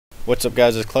What's up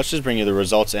guys, it's Clutch bringing you the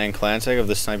results and Clantag of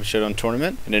the Sniping Showdown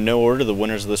tournament. And in no order, the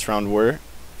winners of this round were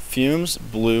Fumes,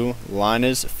 Blue,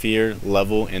 Linus, Fear,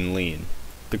 Level, and Lean.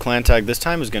 The Clantag this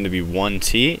time is going to be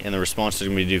 1T, and the response is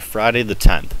going to be due Friday the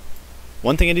 10th.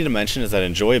 One thing I need to mention is that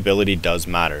enjoyability does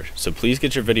matter, so please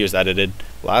get your videos edited.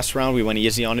 Last round we went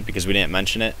easy on it because we didn't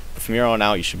mention it, but from here on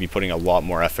out you should be putting a lot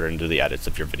more effort into the edits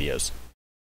of your videos.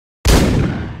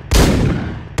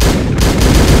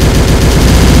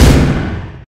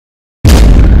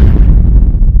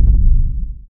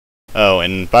 Oh,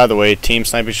 and by the way, Team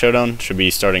Sniping Showdown should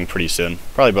be starting pretty soon,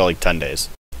 probably about like 10 days.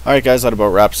 Alright guys, that about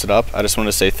wraps it up. I just want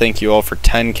to say thank you all for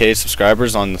 10k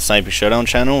subscribers on the Sniping Showdown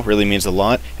channel. Really means a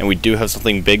lot, and we do have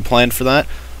something big planned for that.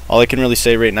 All I can really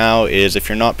say right now is if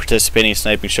you're not participating in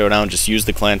Sniping Showdown, just use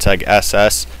the Clantag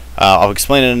SS. I'll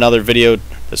explain in another video.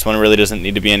 This one really doesn't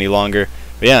need to be any longer.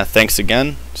 But yeah, thanks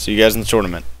again. See you guys in the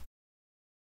tournament.